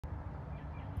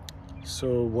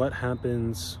So what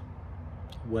happens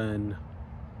when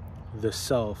the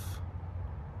self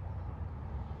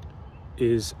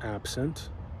is absent?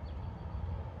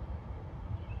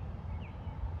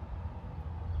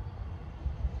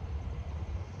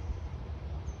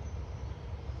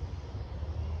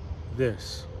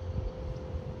 This.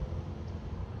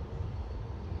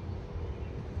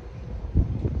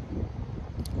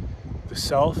 The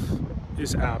self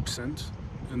is absent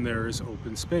and there is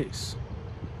open space.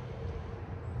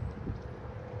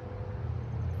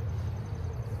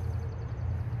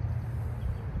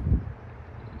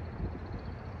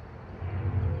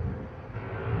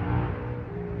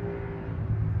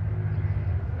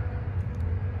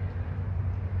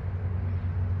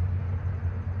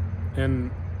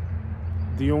 And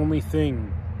the only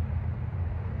thing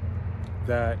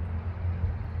that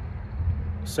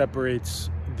separates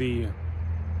the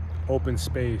open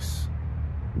space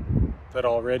that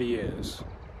already is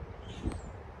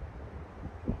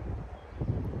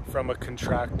from a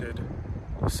contracted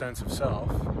sense of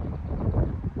self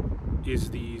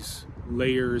is these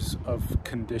layers of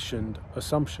conditioned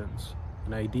assumptions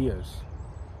and ideas.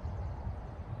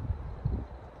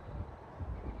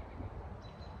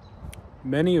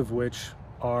 Many of which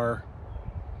are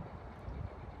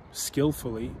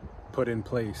skillfully put in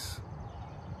place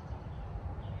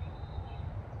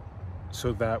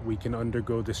so that we can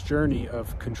undergo this journey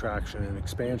of contraction and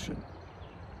expansion.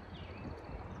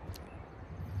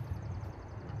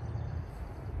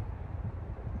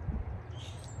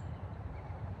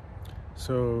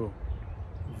 So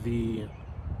the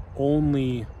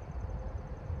only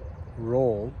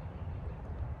role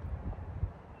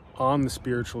on the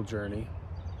spiritual journey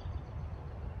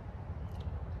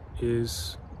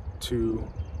is to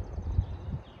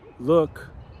look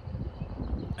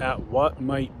at what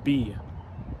might be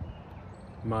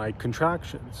my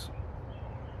contractions,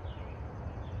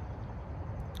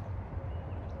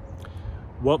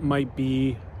 what might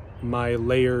be my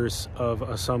layers of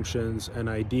assumptions and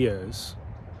ideas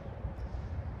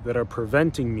that are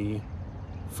preventing me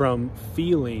from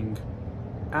feeling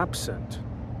absent.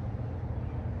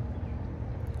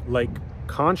 Like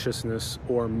consciousness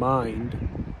or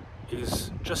mind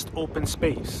is just open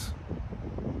space,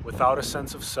 without a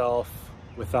sense of self,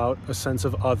 without a sense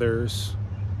of others,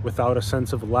 without a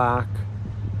sense of lack,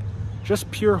 just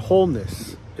pure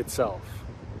wholeness itself,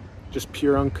 just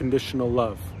pure unconditional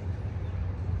love.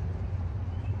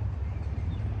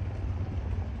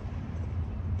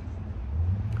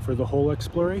 For the whole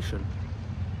exploration.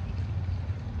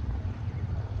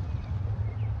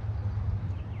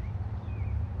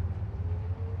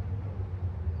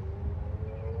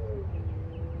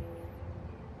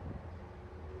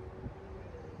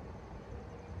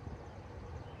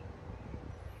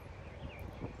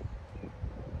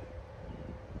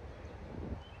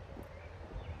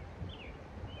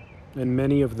 And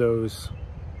many of those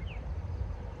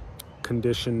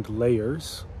conditioned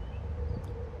layers,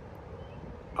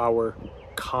 our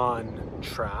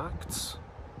contracts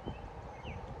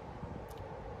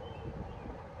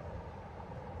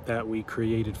that we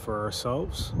created for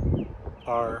ourselves,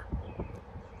 are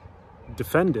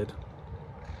defended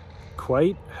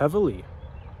quite heavily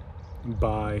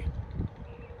by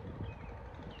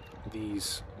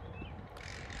these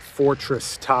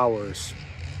fortress towers,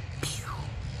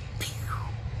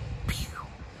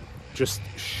 just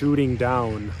shooting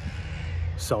down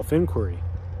self-inquiry.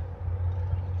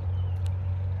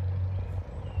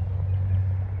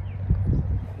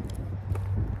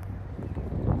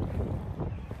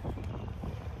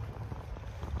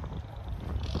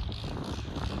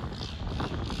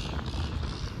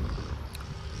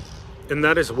 And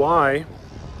that is why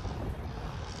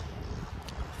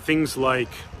things like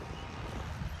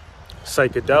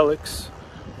psychedelics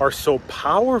are so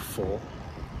powerful,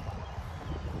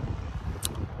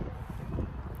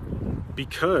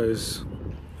 because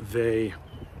they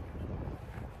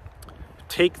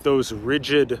take those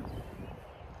rigid,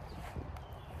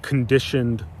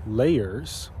 conditioned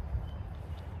layers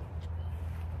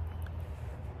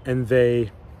and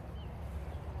they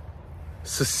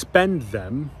suspend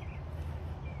them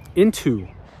into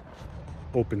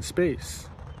open space.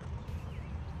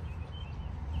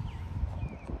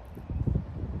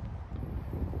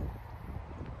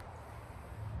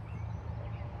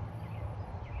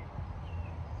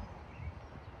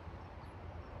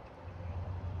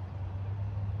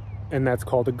 And that's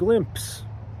called a glimpse.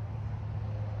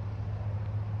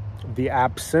 The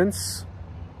absence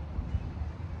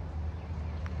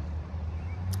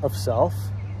of self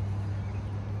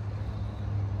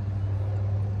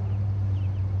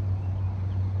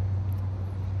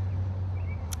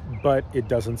but it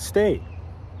doesn't stay.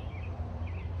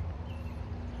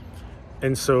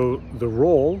 And so the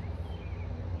role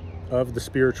of the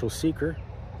spiritual seeker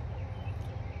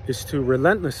is to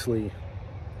relentlessly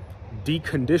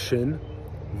decondition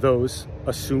those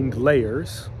assumed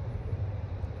layers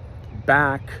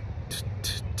back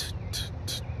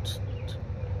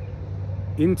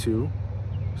into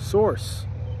source,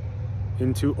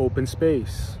 into open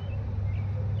space,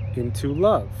 into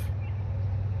love.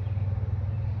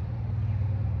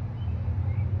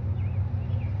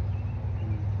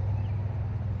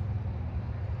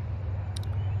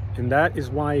 And that is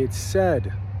why it's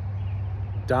said,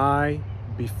 die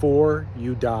before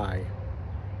you die,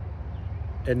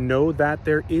 and know that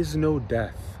there is no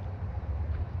death.